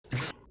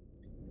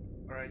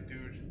Alright,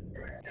 dude.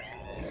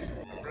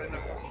 I'm running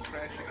a fucking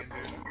crash again,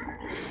 dude.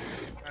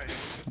 Alright,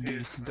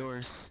 Dude, it's the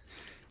doors.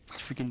 It's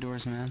freaking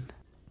doors, man.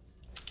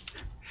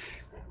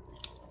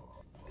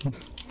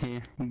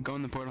 Here, go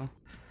in the portal.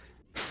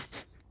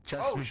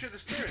 Trust Oh me. shit, the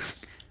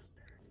stairs!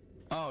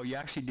 Oh, you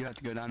actually do have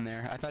to go down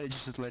there. I thought it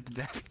just led to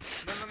death.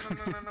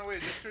 No,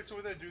 wait, the stairs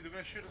over there, dude. They're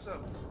gonna shoot us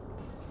up.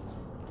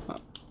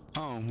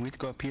 Oh, we have to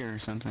go up here or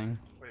something.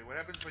 Wait, what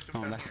happens if I jump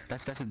Oh, down here?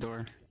 that's a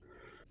door.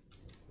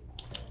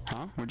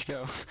 Huh? Where'd you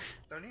go?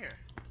 Down here.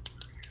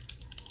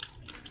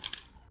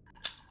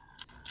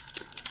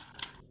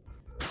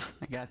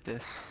 I got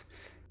this.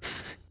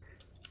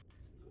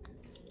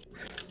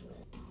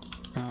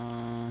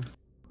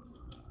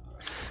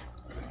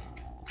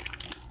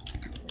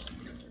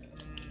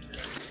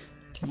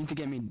 You need to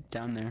get me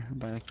down there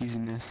by like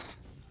using this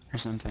or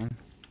something.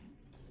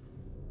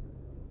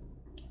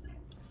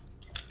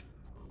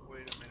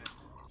 Wait a minute.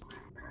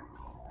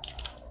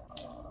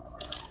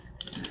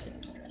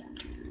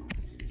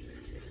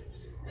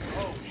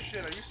 Oh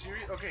shit, are you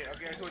serious? Okay,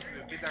 I see what to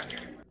do. Get down here.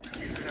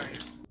 Get down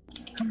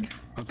here.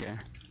 Okay.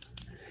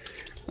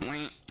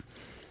 Dun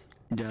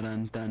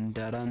dun dun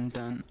dun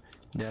dun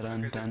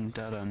dun dun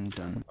dun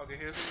dun. Okay,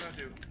 here's what we're gonna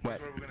do. What?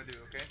 Here's what we're gonna do,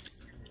 okay?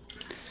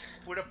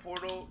 Put a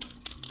portal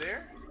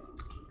there.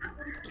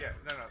 Yeah,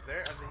 no,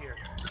 there and then here.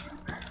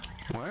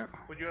 Where?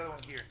 Put your other one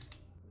here.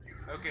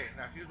 Okay,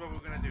 now here's what we're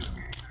gonna do.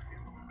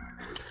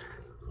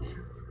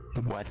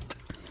 What?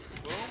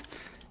 Boom.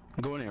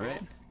 Go in it,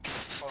 right?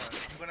 Hold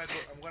on,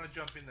 I'm gonna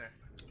jump in there.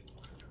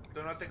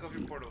 Do not take off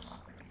your portals.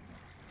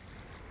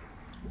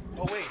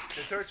 Oh wait,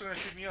 the turrets are gonna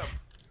shoot me up.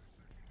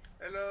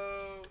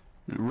 Hello.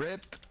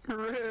 Rip,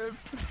 rip.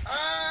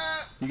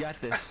 Ah! You got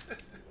this.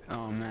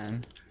 Oh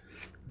man,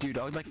 dude,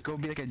 I would like go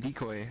be like a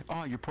decoy.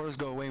 Oh, your portals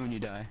go away when you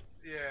die.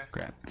 Yeah.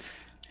 Crap.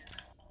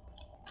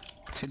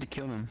 It's good to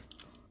kill them.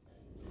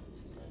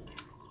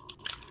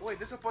 Wait,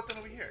 there's a button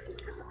over here.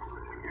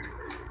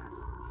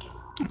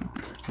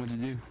 What'd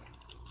you do?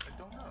 I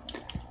don't know.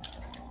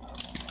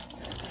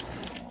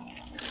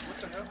 What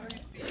the hell? How do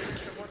you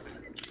hit the button?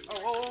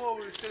 Oh,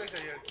 stay like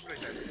that. Yeah, keep it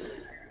like that.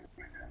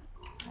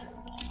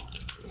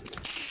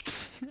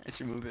 Let's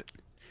remove it.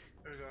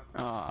 There we go.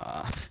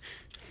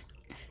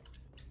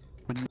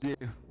 What'd you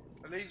do?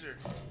 A laser.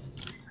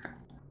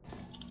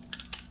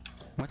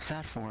 What's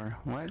that for?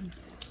 What?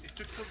 It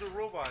took kill the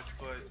robot,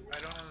 but I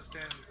don't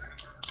understand.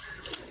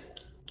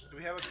 Do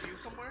we have a queue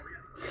somewhere?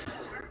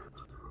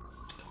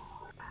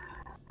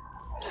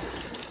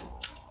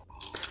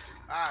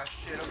 Ah,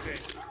 shit, okay.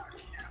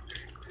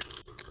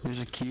 There's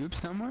a cube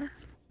somewhere?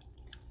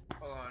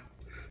 Hold on.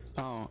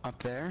 Oh,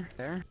 up there?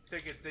 There?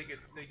 Take it.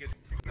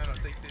 No,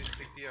 take the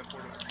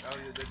portal. Oh,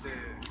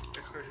 the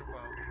excursion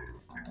funnel.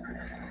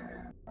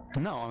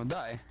 No, I'll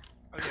die.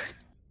 Oh, yeah.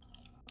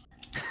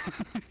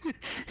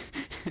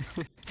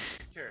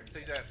 Here,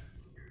 take that.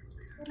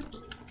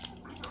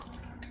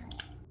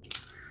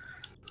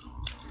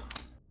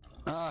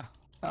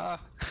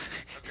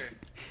 Okay.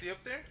 See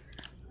up there?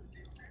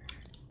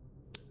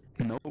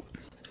 Nope.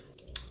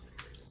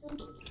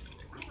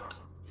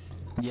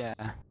 Yeah.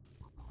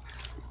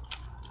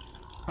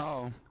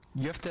 Oh,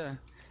 you have to,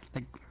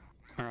 like,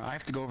 or I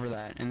have to go over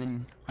that, and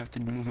then I have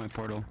to move my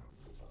portal.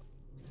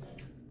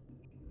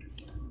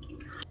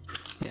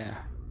 Yeah.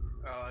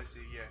 Oh, I see.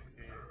 Yeah.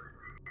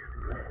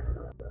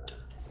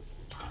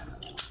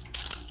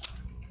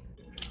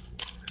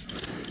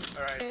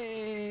 Alright.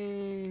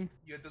 Hey!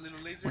 You got the little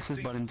laser? What's this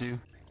thing? button do?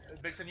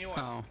 It makes a new one.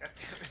 Oh. God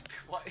damn it.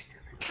 Why?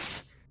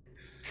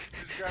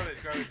 Just grab it,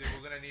 dude.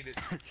 We're gonna need it.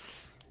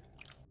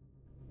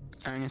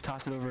 I'm gonna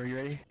toss it over. You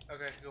ready?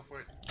 Okay, go for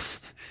it.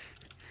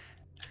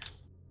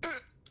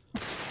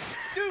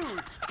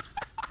 Dude!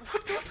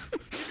 What the? You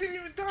didn't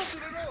even toss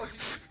it at all. You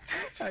just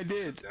I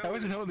did. I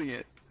wasn't holding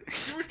it.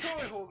 You were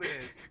totally holding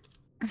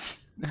it.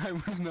 I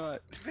was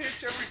not.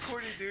 Bitch, I'm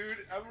recording, dude.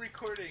 I'm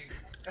recording.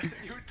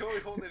 You were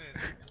totally holding it.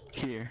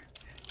 Here.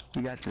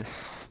 You got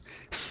this.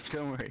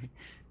 Don't worry.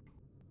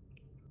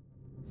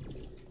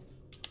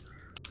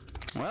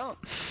 Well.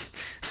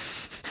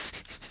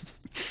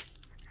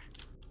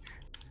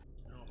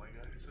 Oh my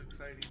god, it's so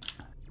exciting.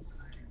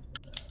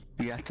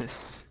 You got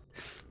this.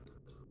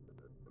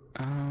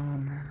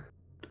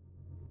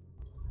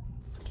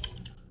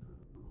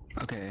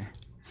 Okay.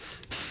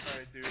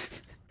 Alright, dude.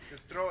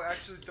 Just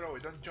actually throw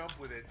it. Don't jump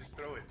with it. Just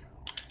throw it.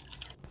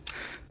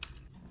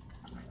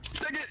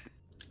 Take it!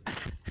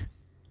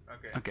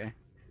 Okay. Okay.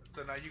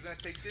 So now you're gonna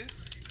take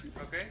this,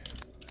 okay?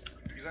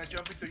 You're gonna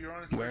jump into your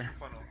own Where? excursion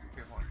funnel.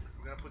 Okay, hold on.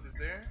 You're gonna put this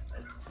there,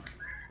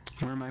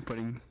 Where am I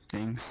putting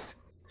things?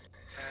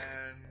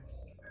 and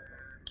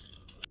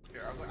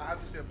here, I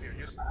have to stay up here.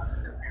 Just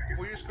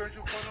put your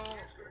excursion funnel.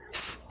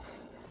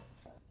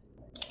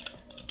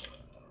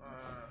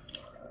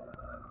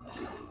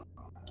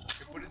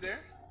 Okay, put it there.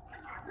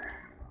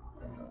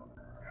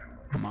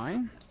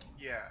 Mine?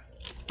 Yeah.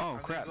 Oh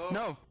And crap! then go-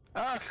 No!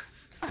 Ah!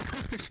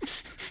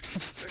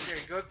 Okay,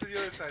 go to the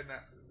other side now.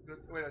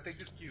 Wait, I'll take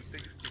this cube.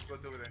 Take this cube. Go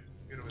to over there.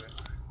 Get over there.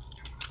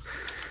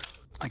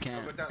 I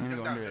can't. Go down, I'm gonna jump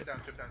go down, under jump it.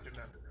 down, jump down, jump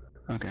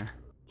down. Okay.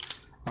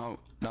 Oh,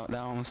 that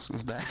almost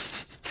was bad.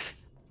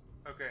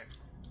 Okay.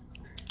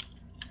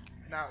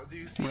 Now, do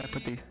you see Where I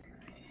put these?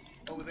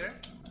 over there?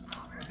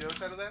 On the other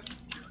side of that?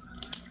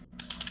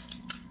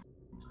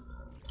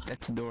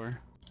 That's the door.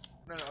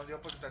 No, on the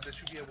opposite side. There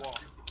should be a wall.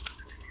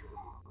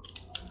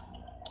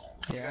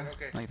 Yeah,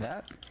 Okay. like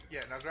that?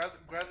 Yeah, now grab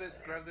the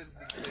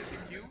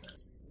cube.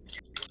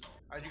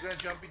 And you're gonna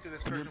jump into the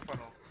excursion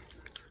funnel.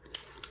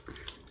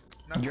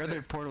 Not Your from other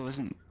there. portal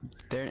isn't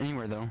there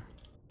anywhere though.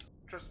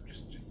 Just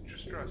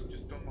trust.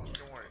 Just don't worry.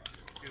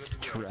 Just go to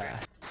the other, okay?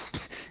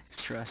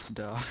 Trust,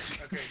 dog.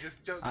 Okay,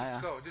 just go.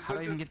 How do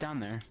I even get down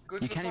there? Go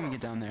to You the can't even funnel.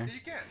 get down there. Yeah, you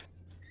can.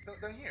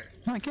 Down here.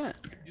 No, I can't.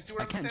 You see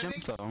where I I'm can't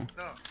standing? jump though.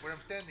 No, where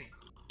I'm standing.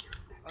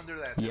 Under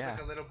that. There's Yeah.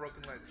 like a little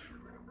broken ledge.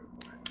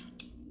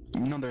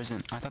 No, there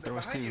isn't. I thought there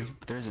was Behind too, you.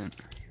 but there isn't.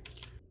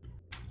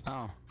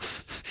 Oh.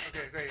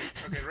 Okay,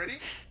 ready?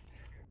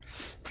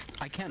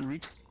 I can't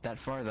reach that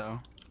far though.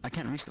 I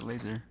can't reach the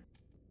laser.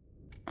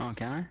 Oh,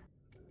 can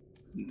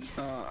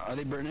I? Are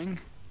they burning?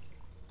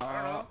 I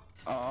don't know.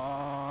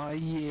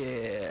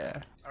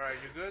 Yeah. Alright,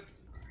 you good?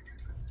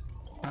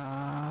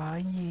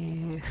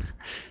 Yeah.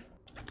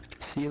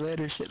 See you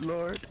later, shit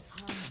lord.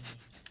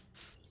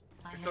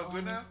 You feel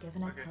good now?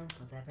 Okay.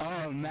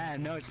 Oh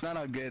man, no, it's not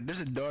all good. There's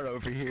a door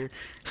over here.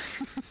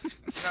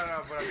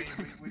 No, but I mean,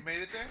 we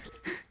made it there?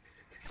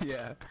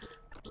 Yeah.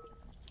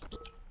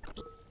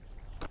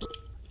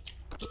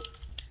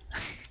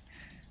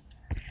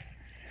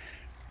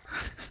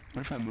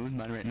 What if I moved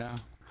mine right now?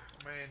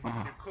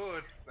 Man, you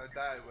could. I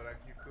died, but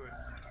you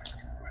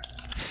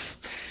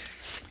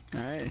could.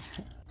 Alright.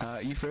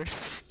 You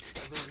first?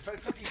 Dude, if I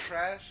fucking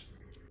crash...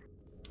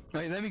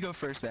 Wait, let me go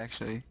first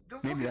actually.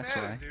 Don't Maybe fucking that's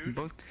matter, why. dude.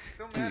 Both.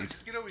 Don't matter, Dude.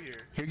 just get over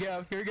here. Here we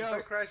go. If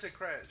I crash, I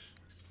crash.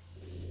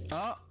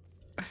 Oh.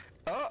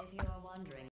 Oh. If you are wondering